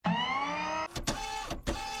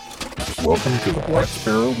Welcome to the Black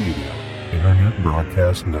Sparrow Media Internet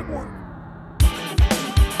Broadcast Network.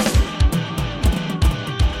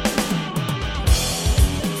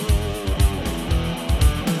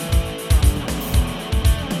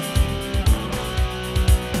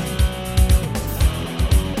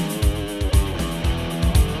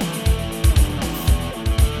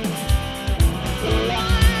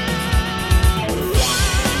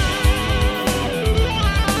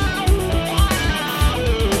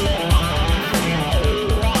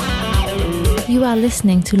 You are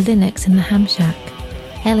listening to Linux in the Ham Shack.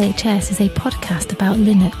 LHS is a podcast about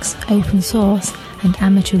Linux, open source, and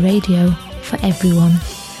amateur radio for everyone.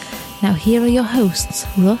 Now here are your hosts,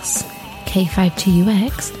 Russ,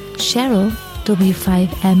 K52UX, Cheryl,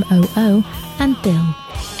 W5MOO, and Bill,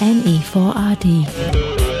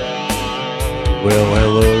 NE4RD. Well,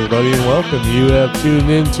 hello everybody and welcome. You have tuned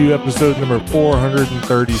in to episode number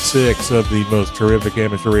 436 of the most terrific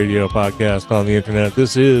amateur radio podcast on the internet.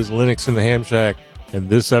 This is Linux in the Ham Shack, and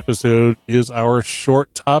this episode is our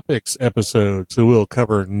short topics episode. So we'll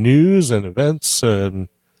cover news and events and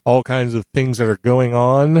all kinds of things that are going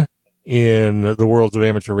on in the worlds of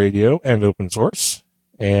amateur radio and open source,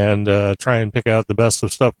 and try and pick out the best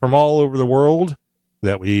of stuff from all over the world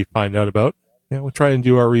that we find out about. Yeah, we'll try and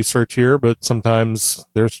do our research here, but sometimes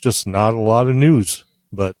there's just not a lot of news.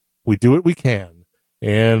 But we do what we can.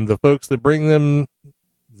 And the folks that bring them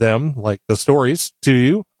like the stories to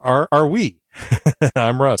you, are we.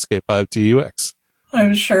 I'm Russ, K52UX.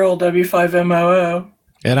 I'm Cheryl, W5MOO.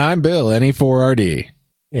 And I'm Bill, NE4RD.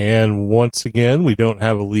 And once again, we don't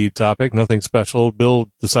have a lead topic, nothing special. Bill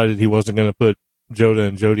decided he wasn't going to put Joda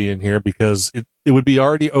and Jody in here because it would be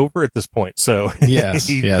already over at this point. So yes,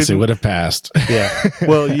 it would have passed. Yeah.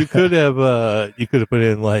 Well, you could have put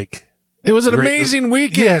in like, it was an amazing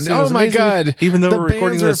weekend. Yes, oh my God. Even though the we're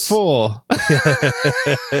recording bands this are full.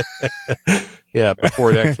 Yeah,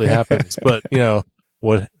 before it actually happens. But you know,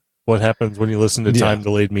 what happens when you listen to time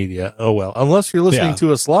delayed media? Oh well, unless you're listening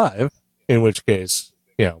to us live, in which case,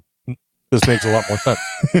 you know, this makes a lot more sense.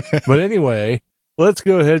 But anyway, let's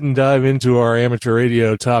go ahead and dive into our amateur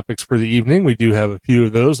radio topics for the evening. We do have a few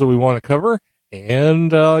of those that we want to cover,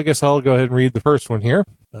 and I guess I'll go ahead and read the first one here,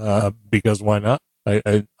 because why not?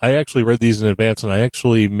 I actually read these in advance, and I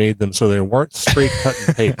actually made them so they weren't straight cut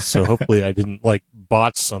and paste, so hopefully I didn't,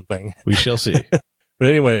 botch something. We shall see. But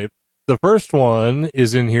anyway, the first one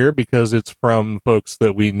is in here because it's from folks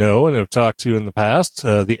that we know and have talked to in the past,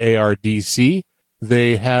 the ARDC.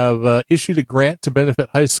 They have issued a grant to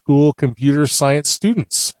benefit high school computer science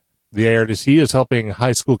students. The ARDC is helping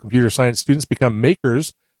high school computer science students become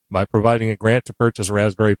makers by providing a grant to purchase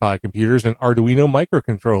Raspberry Pi computers and Arduino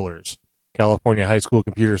microcontrollers. California high school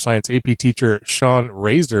computer science AP teacher Sean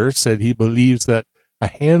Razor said he believes that a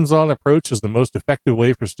hands-on approach is the most effective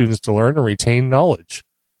way for students to learn and retain knowledge.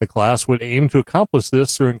 The class would aim to accomplish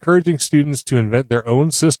this through encouraging students to invent their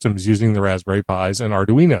own systems using the Raspberry Pis and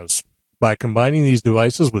Arduinos. By combining these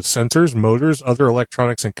devices with sensors, motors, other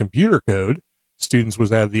electronics, and computer code, students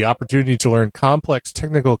would have the opportunity to learn complex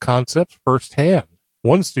technical concepts firsthand.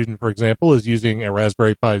 One student, for example, is using a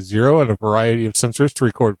Raspberry Pi Zero and a variety of sensors to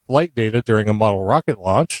record flight data during a model rocket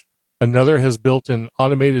launch. Another has built an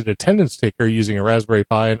automated attendance taker using a Raspberry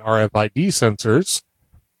Pi and RFID sensors,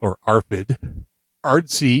 or ARFID.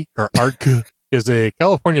 ARDC, or ARDC, is a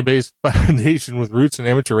California-based foundation with roots in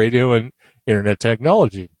amateur radio and internet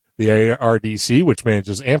technology. The ARDC, which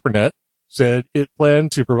manages AmperNet, said it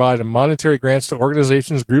planned to provide monetary grants to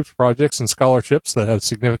organizations, groups, projects, and scholarships that have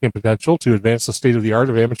significant potential to advance the state-of-the-art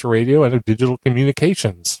of amateur radio and of digital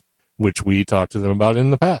communications, which we talked to them about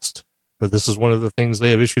in the past. But this is one of the things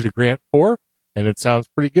they have issued a grant for, and it sounds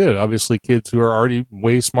pretty good. Obviously, kids who are already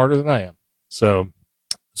way smarter than I am. So,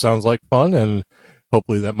 sounds like fun, and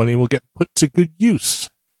hopefully that money will get put to good use.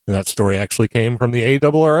 And that story actually came from the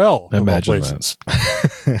ARRL. Imagine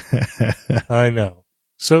that. I know.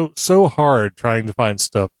 So hard trying to find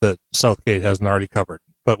stuff that Southgate hasn't already covered.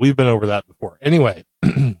 But we've been over that before. Anyway,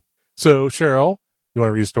 so Cheryl, you want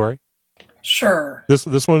to read a story? Sure.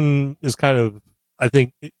 This one is kind of, I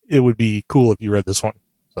think it would be cool if you read this one.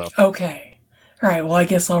 So. Okay. All right. Well, I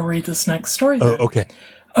guess I'll read this next story then. Oh, okay.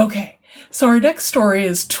 Okay. So our next story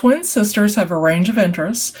is twin sisters have a range of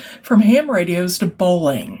interests, from ham radios to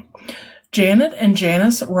bowling. Janet and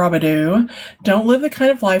Janice Robidoux don't live the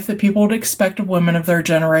kind of life that people would expect of women of their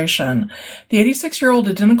generation. The 86-year-old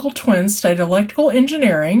identical twins studied electrical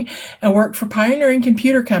engineering and worked for pioneering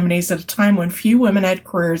computer companies at a time when few women had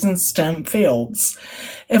careers in STEM fields.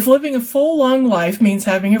 If living a full, long life means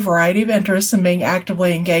having a variety of interests and being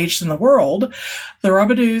actively engaged in the world, The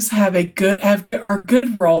Rabidoux are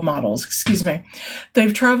good role models. Excuse me.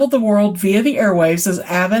 They've traveled the world via the airwaves as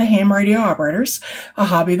avid ham radio operators, a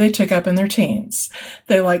hobby they took up in their teens.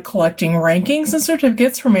 They like collecting rankings and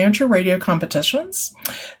certificates from amateur radio competitions.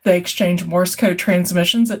 They exchange Morse code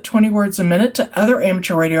transmissions at 20 words a minute to other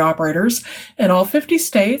amateur radio operators in all 50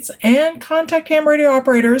 states and contact ham radio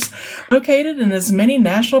operators located in as many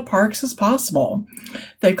national parks as possible.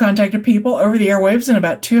 They've contacted people over the airwaves in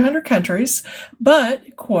about 200 countries,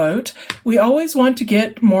 but, quote, we always want to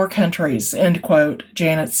get more countries, end quote,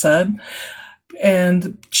 Janet said.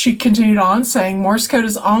 And she continued on saying, Morse code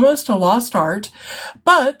is almost a lost art,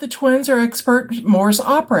 but the twins are expert Morse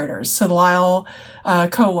operators, said Lyle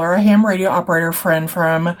Kohler, a ham radio operator friend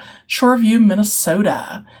from Shoreview,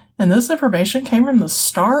 Minnesota. And this information came from the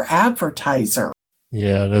Star Advertiser.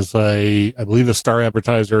 Yeah, and as I believe the Star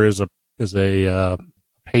Advertiser is a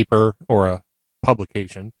paper or a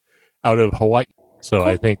publication out of Hawaii. So cool.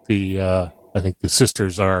 I think the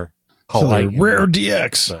sisters are Hawaii. So Rare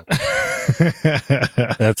DX. So.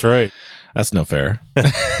 That's right. That's no fair.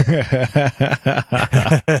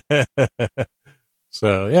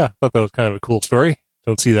 So yeah, I thought that was kind of a cool story.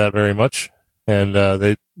 Don't see that very much. And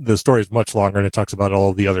the story is much longer and it talks about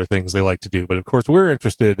all of the other things they like to do. But of course, we're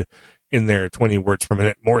interested in their 20 words per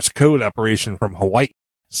minute Morse code operation from Hawaii.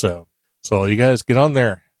 So you guys get on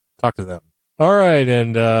there, talk to them. All right,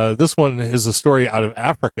 and this one is a story out of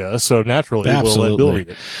Africa, so naturally we'll let Bill read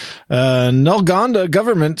it. Nalgonda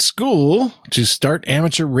Government School to start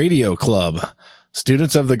amateur radio club.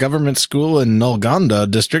 Students of the government school in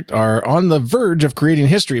Nalgonda district are on the verge of creating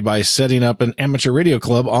history by setting up an amateur radio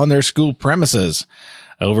club on their school premises.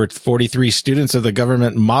 Over 43 students of the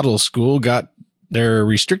government model school got their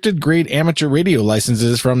restricted grade amateur radio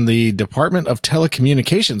licenses from the Department of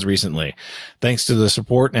Telecommunications recently, thanks to the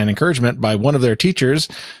support and encouragement by one of their teachers,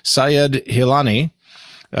 Syed Hilani,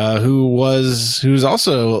 who's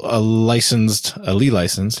also a licensed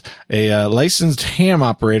ham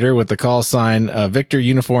operator with the call sign Victor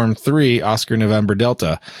Uniform 3 Oscar November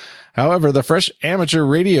Delta. However, the fresh amateur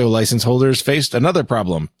radio license holders faced another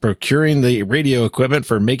problem, procuring the radio equipment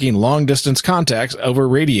for making long distance contacts over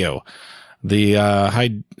radio. The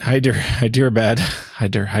Hyderabad,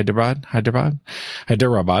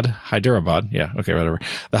 yeah, okay, whatever.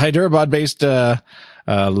 The Hyderabad-based Lamakan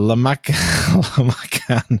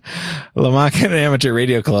Amateur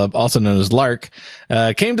Radio Club, also known as LARC,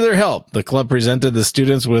 came to their help. The club presented the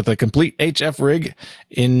students with a complete HF rig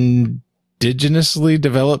indigenously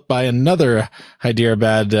developed by another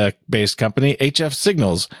Hyderabad-based company, HF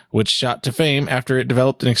Signals, which shot to fame after it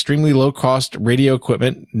developed an extremely low-cost radio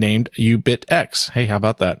equipment named U-Bit-X. Hey, how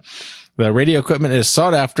about that? The radio equipment is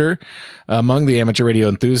sought after among the amateur radio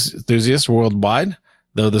enthusiasts worldwide,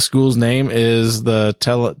 though the school's name is the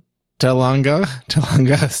Telanga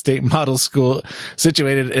State Model School,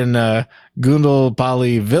 situated in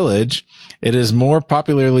Gundalpally Village. It is more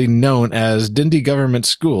popularly known as Dindi Government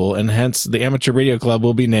School, and hence the amateur radio club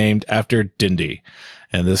will be named after Dindi.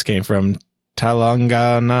 And this came from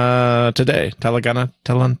Telangana Today.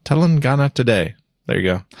 Telangana Today. There you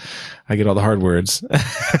go. I get all the hard words.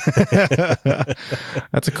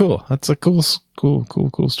 That's a cool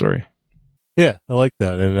story. Yeah, I like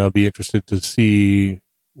that. And I'll be interested to see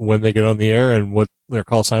when they get on the air and what their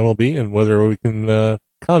call sign will be and whether we can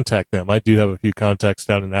contact them. I do have a few contacts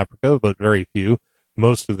down in Africa, but very few.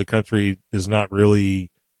 Most of the country is not really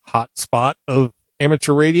hot spot of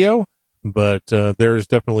amateur radio, but there's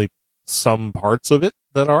definitely some parts of it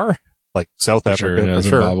that are, like South Africa. Yeah,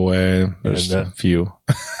 Zimbabwe, there's a few.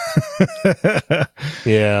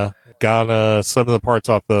 Yeah, Ghana, some of the parts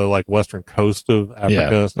off the like western coast of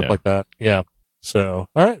Africa, stuff like that. Yeah. So,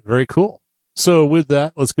 all right, very cool. So with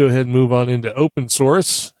that, let's go ahead and move on into open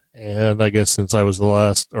source. And I guess since I was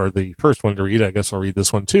the first one to read, I guess I'll read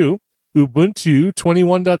this one too. Ubuntu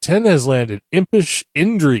 21.10 has landed Impish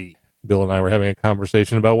Indri. Bill and I were having a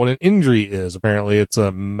conversation about what an Indri is. Apparently it's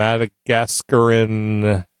a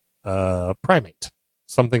Madagascaran primate.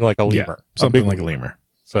 Something like a lemur. Yeah, something like a lemur.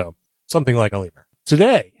 So, something like a lemur.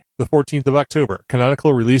 Today, the 14th of October,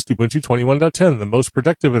 Canonical released Ubuntu 21.10, the most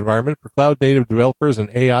productive environment for cloud-native developers and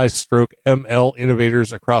AI/ML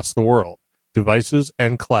innovators across the world, devices,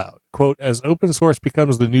 and cloud. Quote, as open source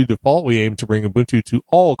becomes the new default, we aim to bring Ubuntu to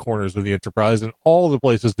all corners of the enterprise and all the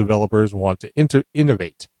places developers want to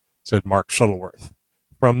innovate, said Mark Shuttleworth.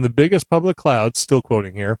 From the biggest public clouds, still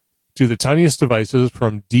quoting here, to the tiniest devices,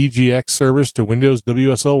 from DGX servers to Windows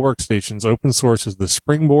WSL workstations, open source is the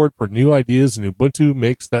springboard for new ideas, and Ubuntu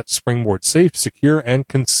makes that springboard safe, secure, and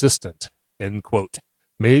consistent. End quote.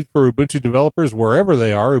 Made for Ubuntu developers wherever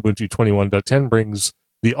they are, Ubuntu 21.10 brings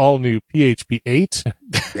the all-new PHP 8,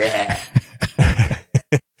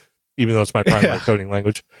 even though it's my primary coding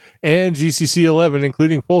language, and GCC 11,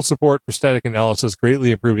 including full support for static analysis,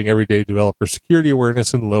 greatly improving everyday developer security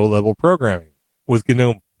awareness and low-level programming. With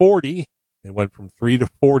GNOME 40, it went from 3 to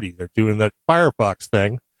 40. They're doing that Firefox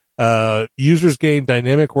thing. Users gain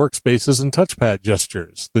dynamic workspaces and touchpad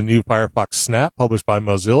gestures. The new Firefox Snap, published by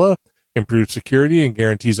Mozilla, improves security and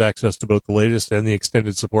guarantees access to both the latest and the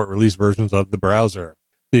extended support release versions of the browser.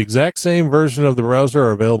 The exact same version of the browser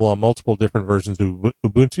are available on multiple different versions of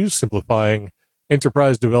Ubuntu, simplifying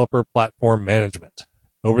enterprise developer platform management.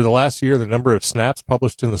 Over the last year, the number of snaps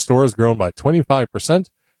published in the store has grown by 25%,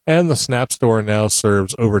 and the Snap Store now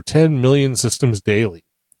serves over 10 million systems daily.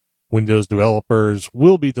 Windows developers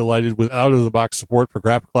will be delighted with out-of-the-box support for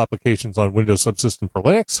graphical applications on Windows Subsystem for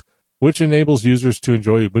Linux, which enables users to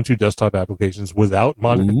enjoy Ubuntu desktop applications without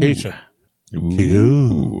modification.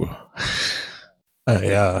 Ooh.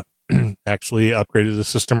 I actually upgraded the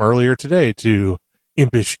system earlier today to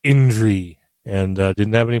Impish Indri and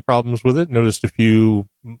didn't have any problems with it. Noticed a few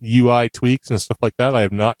UI tweaks and stuff like that. I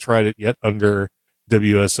have not tried it yet under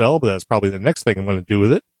WSL, but that's probably the next thing I'm going to do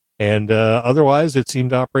with it. And otherwise, it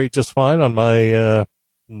seemed to operate just fine on my,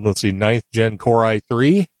 9th gen Core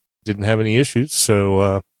i3. Didn't have any issues,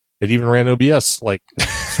 so it even ran OBS like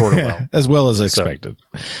sort of well, as well as expected.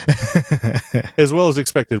 As well as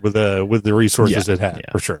expected with the resources it had,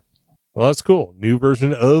 for sure. Well, that's cool. New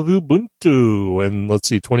version of Ubuntu, and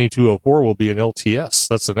 2204 will be an LTS.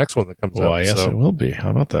 That's the next one that comes out. Well, yes, it will be.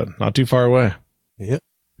 How about that? Not too far away. Yeah,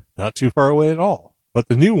 not too far away at all. But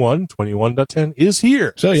the new one, 21.10, is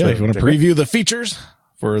here. So, if you want to preview the features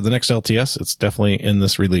for the next LTS, it's definitely in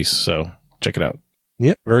this release. So, check it out.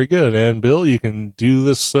 Yep, very good. And, Bill, you can do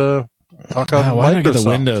this talk on Microsoft. Why not get the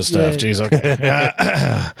Windows stuff? Jeez, okay.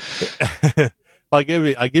 I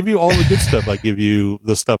give you all the good stuff. I give you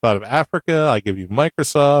the stuff out of Africa. I give you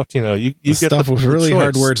Microsoft. You get stuff with really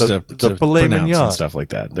hard words to pronounce and stuff like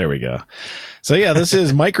that. There we go. So this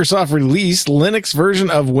is Microsoft released Linux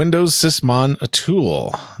version of Windows Sysmon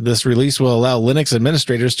tool. This release will allow Linux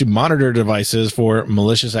administrators to monitor devices for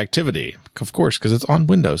malicious activity. Of course, because it's on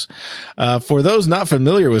Windows. For those not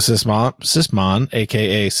familiar with Sysmon,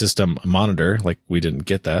 aka System Monitor, like we didn't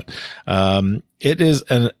get that. It is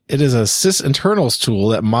a sysinternals tool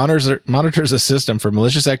that monitors a system for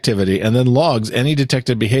malicious activity and then logs any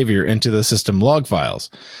detected behavior into the system log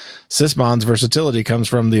files. Sysmon's versatility comes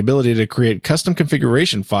from the ability to create custom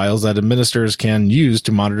configuration files that administrators can use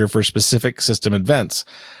to monitor for specific system events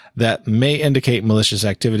that may indicate malicious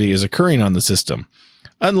activity is occurring on the system.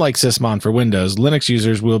 Unlike Sysmon for Windows, Linux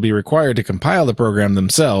users will be required to compile the program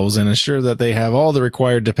themselves and ensure that they have all the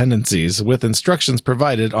required dependencies with instructions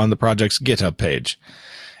provided on the project's GitHub page.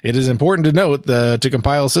 It is important to note that to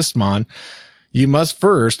compile Sysmon, you must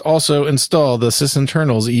first also install the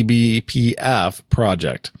sysinternals eBPF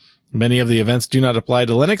project. Many of the events do not apply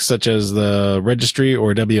to Linux, such as the registry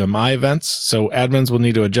or WMI events, so admins will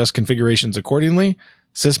need to adjust configurations accordingly.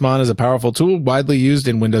 Sysmon is a powerful tool widely used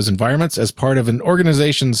in Windows environments as part of an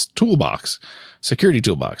organization's toolbox, security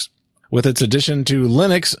toolbox. With its addition to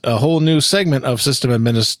Linux, a whole new segment of system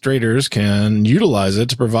administrators can utilize it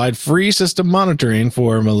to provide free system monitoring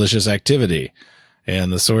for malicious activity.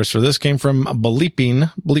 And the source for this came from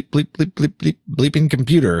Bleeping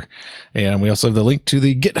Computer. And we also have the link to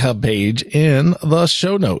the GitHub page in the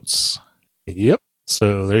show notes. Yep.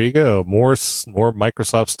 So there you go. More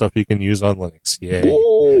Microsoft stuff you can use on Linux. Yay.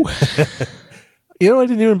 I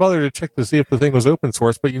didn't even bother to check to see if the thing was open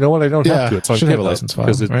source, but you know what? I don't have to. It's on should GitHub, have a license file,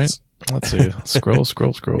 right? Let's see. Scroll.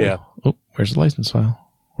 Yeah. Oh, where's the license file?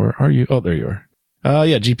 Where are you? Oh, there you are.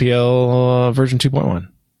 GPL version 2.1.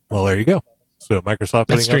 Well, there you go. So Microsoft.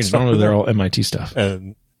 That's strange. Normally they're all MIT stuff.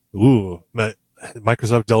 And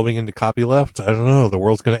Microsoft delving into copyleft. I don't know. The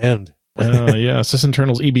world's going to end.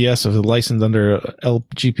 Sysinternals EBS is licensed under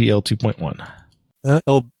LGPL 2.1.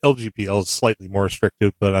 LGPL is slightly more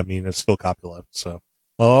restrictive, but I mean, it's still copyleft. So,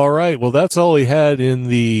 all right. Well, that's all we had in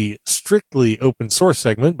the strictly open source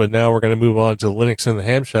segment, but now we're going to move on to Linux in the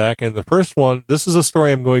Ham Shack. And the first one, this is a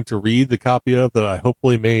story I'm going to read the copy of that I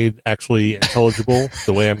hopefully made actually intelligible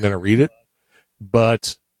the way I'm going to read it.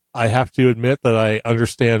 But I have to admit that I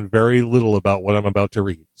understand very little about what I'm about to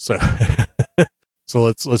read. So,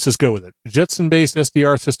 let's just go with it. Jetson-based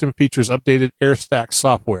SDR system features updated AirStack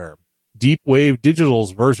software. DeepWave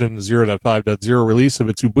Digital's version 0.5.0 release of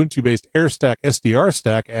its Ubuntu-based AirStack SDR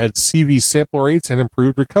stack adds CV sample rates and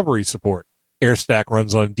improved recovery support. AirStack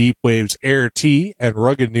runs on DeepWave's AirT and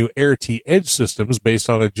rugged new AirT Edge systems based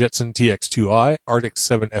on a Jetson TX2i, Arctic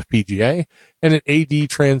 7 FPGA, and an AD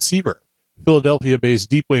transceiver. Philadelphia-based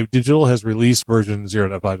Deepwave Digital has released version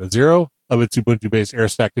 0.5.0 of its Ubuntu-based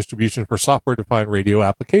AirStack distribution for software-defined radio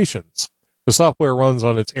applications. The software runs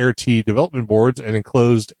on its AirT development boards and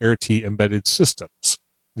enclosed AirT embedded systems.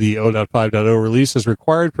 The 0.5.0 release is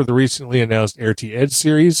required for the recently announced AirT Edge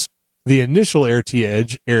series. The initial AirT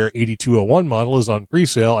Edge Air 8201 model is on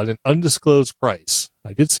pre-sale at an undisclosed price.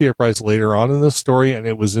 I did see a price later on in this story, and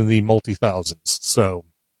it was in the multi-thousands, so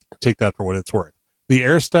take that for what it's worth. The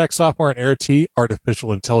AirStack software and AirT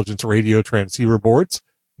artificial intelligence radio transceiver boards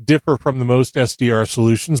differ from the most SDR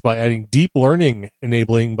solutions by adding deep learning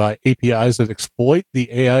enabling by APIs that exploit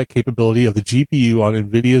the AI capability of the GPU on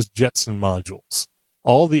NVIDIA's Jetson modules.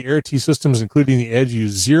 All the AirT systems, including the Edge,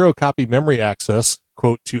 use zero-copy memory access,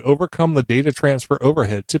 quote, to overcome the data transfer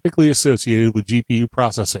overhead typically associated with GPU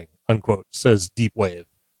processing, unquote, says Deepwave.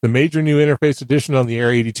 The major new interface addition on the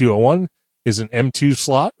Air 8201 is an M2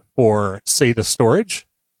 slot for SATA storage.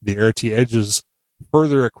 The AirT Edge is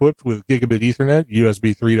further equipped with gigabit Ethernet,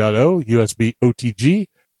 USB 3.0, USB OTG,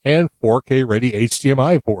 and 4K-ready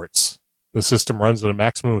HDMI ports. The system runs at a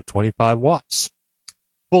maximum of 25 watts.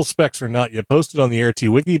 Full specs are not yet posted on the AirT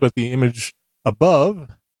wiki, but the image above,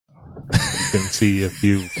 you can see if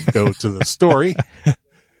you go to the story,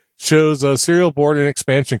 shows a serial board and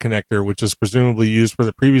expansion connector, which is presumably used for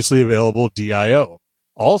the previously available DIO.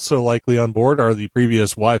 Also likely on board are the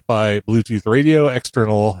previous Wi-Fi Bluetooth radio,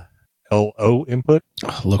 external LO input.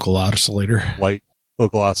 Local oscillator.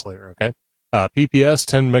 Local oscillator, okay. PPS,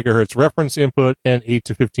 10 megahertz reference input, and 8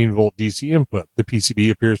 to 15 volt DC input. The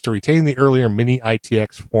PCB appears to retain the earlier mini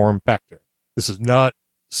ITX form factor. This is not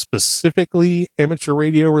specifically amateur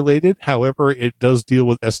radio related. However, it does deal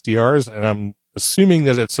with SDRs, and I'm assuming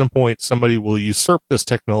that at some point somebody will usurp this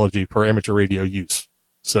technology for amateur radio use.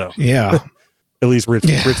 So yeah, at least rich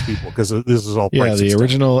people, because this is all the stuff.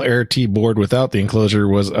 original AirT board without the enclosure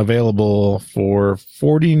was available for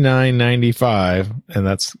 $49.95, and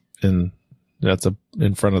that's in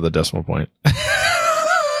front of the decimal point.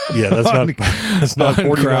 Yeah, that's not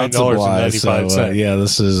 $49.95. So, yeah,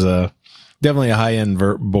 this is definitely a high-end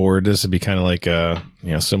board. This would be kind of like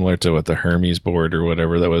similar to what the Hermes board or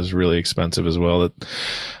whatever that was really expensive as well. That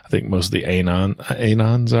I think most of the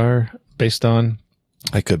Anons are based on.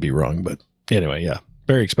 I could be wrong, but anyway, yeah,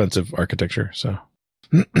 very expensive architecture. So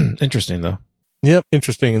interesting though. Yep,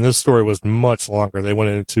 interesting. And this story was much longer. They went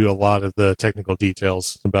into a lot of the technical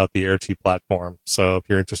details about the AirT platform. So if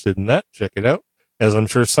you're interested in that, check it out, as I'm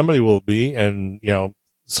sure somebody will be. And,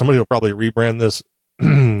 somebody will probably rebrand this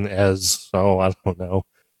as, I don't know,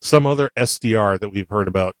 some other SDR that we've heard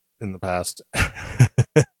about in the past.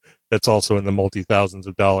 That's also in the multi-thousands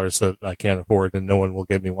of dollars that I can't afford and no one will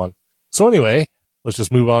give me one. So anyway, let's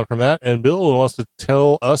just move on from that. And Bill wants to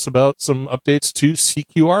tell us about some updates to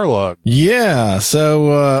CQR log. Yeah.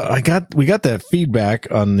 So, we got that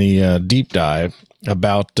feedback on the deep dive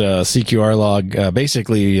about CQR log,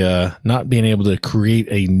 basically not being able to create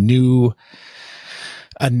a new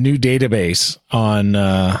database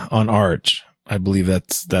on Arch. I believe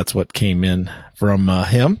that's what came in from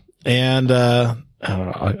him. And I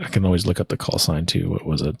can always look up the call sign too. What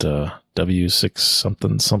was it? W6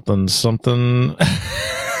 something.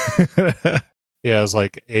 Yeah, it's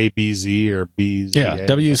like ABZ or BZ. Yeah,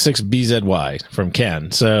 W6BZY from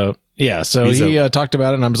Ken. So yeah, he talked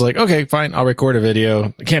about it, and I was like, okay, fine, I'll record a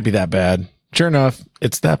video. It can't be that bad. Sure enough,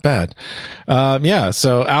 it's that bad.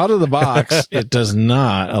 So out of the box, it does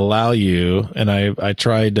not allow you, and I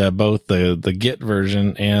tried both the Git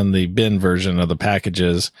version and the bin version of the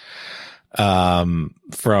packages from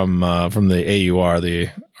the AUR, the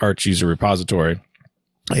Arch user repository.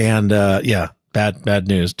 And bad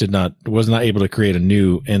news. Was not able to create a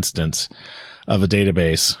new instance of a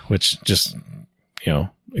database, which just,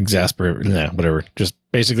 whatever. Just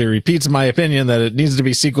basically repeats my opinion that it needs to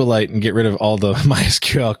be SQLite and get rid of all the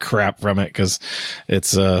MySQL crap from it, because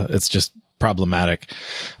it's just problematic.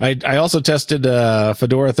 I also tested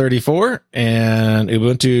Fedora 34 and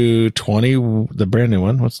Ubuntu 20, the brand new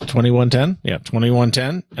one. What's 2110? Yeah,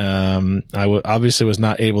 2110. I obviously was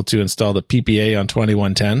not able to install the PPA on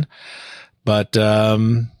 2110, but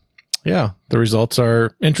the results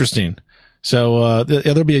are interesting. So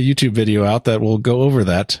there'll be a YouTube video out that will go over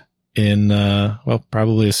that in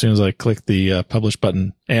probably as soon as I click the publish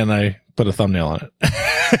button and I put a thumbnail on it.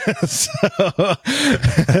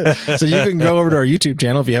 So you can go over to our YouTube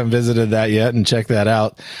channel if you haven't visited that yet and check that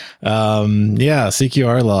out.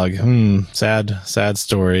 CQR log. Sad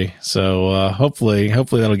story. So hopefully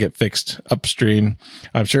that'll get fixed upstream.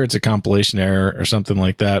 I'm sure it's a compilation error or something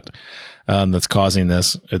like that. that's causing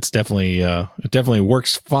this. It definitely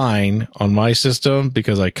works fine on my system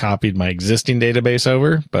because I copied my existing database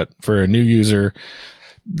over. But for a new user,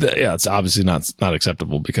 it's obviously not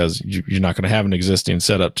acceptable because you're not going to have an existing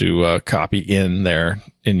setup to copy in there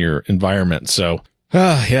in your environment. So,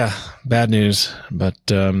 bad news. But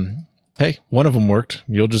hey, one of them worked.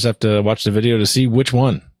 You'll just have to watch the video to see which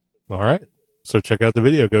one. All right. So check out the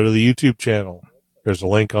video. Go to the YouTube channel. There's a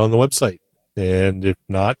link on the website. And if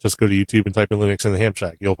not, just go to YouTube and type in Linux in the Ham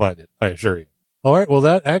Shack. You'll find it. I assure you. All right. Well,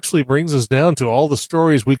 that actually brings us down to all the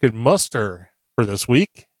stories we could muster for this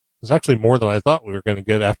week. It's actually more than I thought we were going to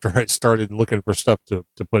get after I started looking for stuff to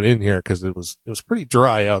put in here because it was pretty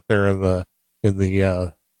dry out there in the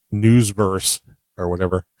newsverse or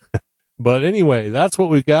whatever. But anyway, that's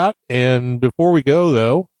what we got. And before we go,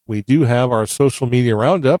 though, we do have our social media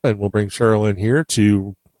roundup, and we'll bring Cheryl in here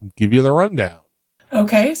to give you the rundown.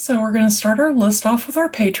 Okay, so we're going to start our list off with our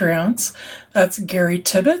Patreons. That's Gary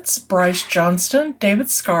Tibbetts, Bryce Johnston, David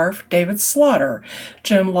Scarf, David Slaughter,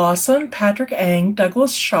 Jim Lawson, Patrick Ang,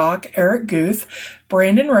 Douglas Schock, Eric Guth,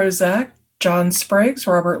 Brandon Rozak, John Spriggs,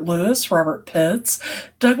 Robert Lewis, Robert Pitts,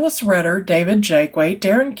 Douglas Redder, David Jakeway,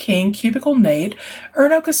 Darren King, Cubicle Nate,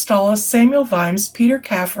 Erno Costalas, Samuel Vimes, Peter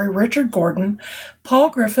Caffrey, Richard Gordon, Paul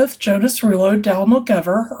Griffith, Jonas Rulo, Dal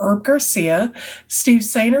McGover, Herb Garcia, Steve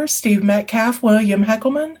Sainer, Steve Metcalf, William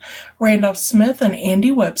Heckelman, Randolph Smith, and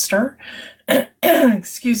Andy Webster.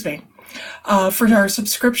 Excuse me. For our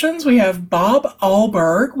subscriptions, we have Bob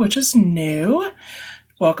Alberg, which is new.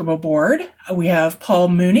 Welcome aboard. We have Paul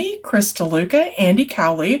Mooney, Chris DeLuca, Andy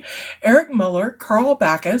Cowley, Eric Muller, Carl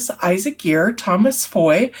Backus, Isaac Gear, Thomas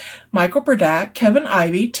Foy, Michael Burdack, Kevin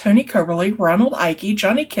Ivey, Tony Coberly, Ronald Ike,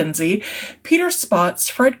 Johnny Kinsey, Peter Spots,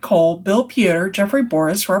 Fred Cole, Bill Peter, Jeffrey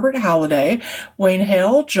Boris, Robert Halliday, Wayne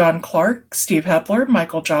Hale, John Clark, Steve Hepler,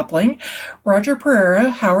 Michael Jopling, Roger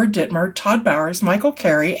Pereira, Howard Dittmer, Todd Bowers, Michael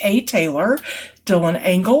Carey, A. Taylor, Dylan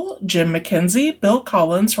Engel, Jim McKenzie, Bill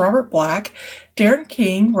Collins, Robert Black, Darren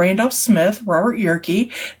King, Randolph Smith, Robert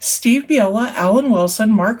Yerke, Steve Biella, Alan Wilson,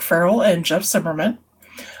 Mark Farrell, and Jeff Zimmerman.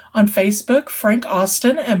 On Facebook, Frank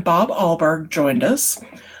Austin and Bob Alberg joined us.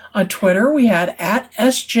 On Twitter, we had at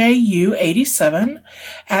SJU87,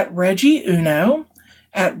 at Reggie Uno,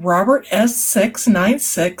 at Robert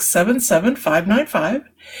S69677595,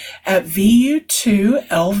 at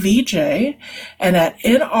VU2LVJ, and at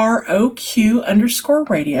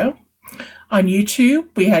NROQ_radio. On YouTube,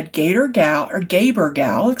 we had Gaber Gal,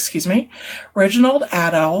 Reginald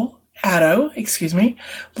Addo,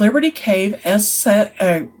 Liberty Cave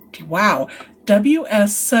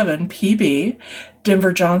WS7PB,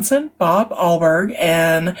 Denver Johnson, Bob Alberg,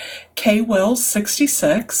 and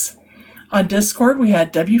KWill66. On Discord, we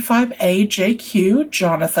had W5AJQ,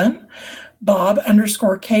 Jonathan,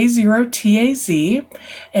 Bob_K0TAZ,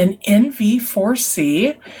 and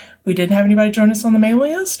NV4C. We didn't have anybody join us on the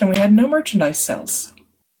mailing list, and we had no merchandise sales.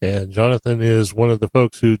 And Jonathan is one of the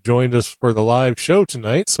folks who joined us for the live show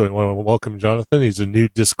tonight. So I want to welcome Jonathan. He's a new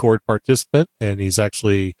Discord participant, and he's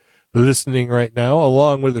actually listening right now,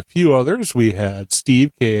 along with a few others. We had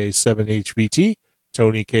Steve, KA7HVT,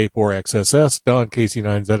 Tony, K4XSS, Don,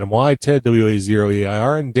 KC9ZMY, Ted,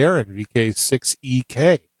 WA0EIR, and Darren,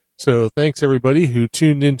 VK6EK. So thanks, everybody who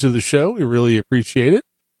tuned into the show. We really appreciate it.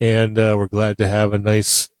 And we're glad to have a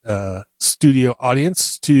nice studio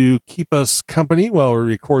audience to keep us company while we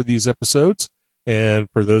record these episodes. And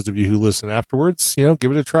for those of you who listen afterwards,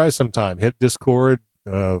 give it a try sometime. Hit Discord,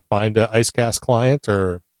 find an Icecast client,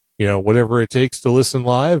 or whatever it takes to listen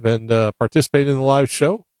live and participate in the live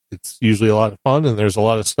show. It's usually a lot of fun, and there's a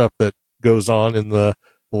lot of stuff that goes on in the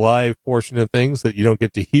live portion of things that you don't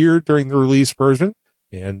get to hear during the release version.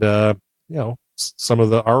 And some of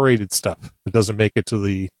the R-rated stuff that doesn't make it to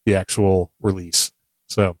the actual release.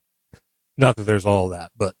 So, not that there's all of that,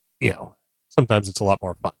 but, sometimes it's a lot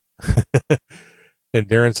more fun. And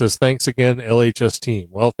Darren says, thanks again, LHS team.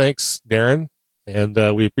 Well, thanks, Darren. And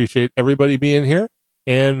we appreciate everybody being here.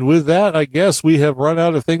 And with that, I guess we have run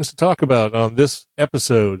out of things to talk about on this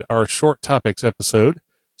episode, our short topics episode.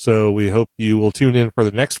 So we hope you will tune in for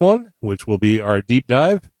the next one, which will be our deep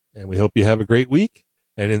dive. And we hope you have a great week.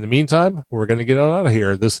 And in the meantime, we're going to get on out of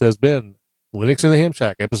here. This has been Linux in the Ham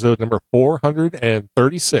Shack, episode number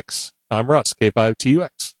 436. I'm Russ,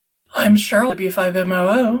 K5TUX. I'm Cheryl,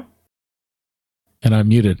 W5MOO. And I'm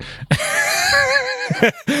muted.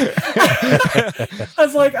 I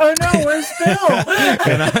was like, oh no, where's Bill?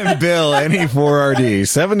 And I'm Bill, NE4RD,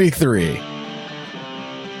 73.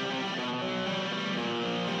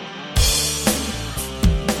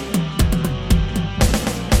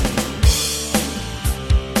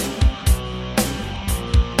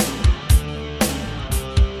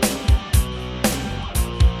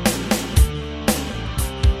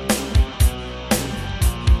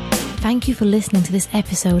 Thank you for listening to this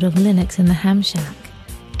episode of Linux in the Ham Shack.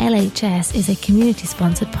 LHS is a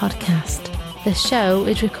community-sponsored podcast. The show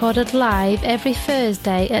is recorded live every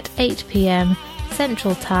Thursday at 8 p.m.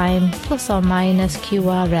 Central Time, ±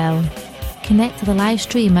 QRL. Connect to the live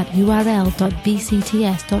stream at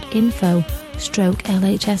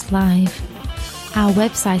url.bcts.info/LHS Live. Our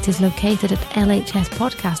website is located at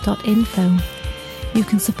lhspodcast.info. You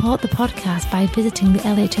can support the podcast by visiting the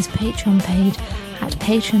LHS Patreon page at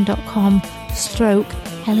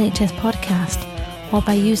patreon.com/LHS Podcast or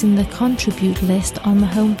by using the contribute list on the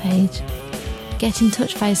homepage. Get in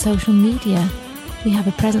touch via social media. We have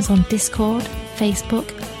a presence on Discord,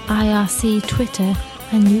 Facebook, IRC, Twitter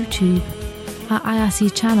and YouTube. Our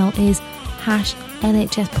IRC channel is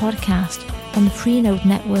 #LHS Podcast on the Freenode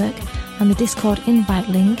network, and the Discord invite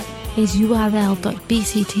link is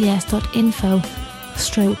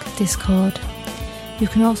url.bcts.info/Discord. You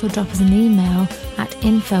can also drop us an email at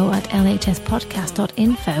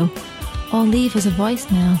info@lhspodcast.info or leave us a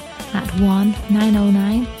voicemail at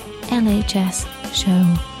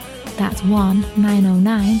 1-909-LHS-SHOW. That's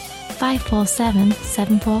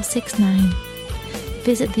 1-909-547-7469.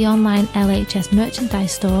 Visit the online LHS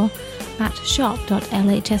merchandise store at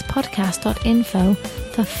shop.lhspodcast.info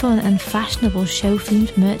for fun and fashionable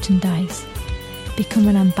show-themed merchandise. Become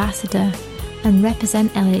an ambassador and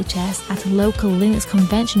represent LHS at a local Linux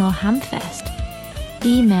convention or Hamfest.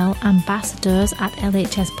 Email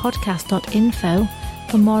ambassadors@lhspodcast.info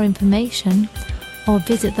for more information or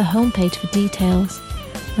visit the homepage for details.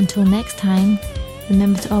 Until next time,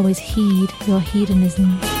 remember to always heed your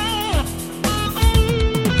hedonism.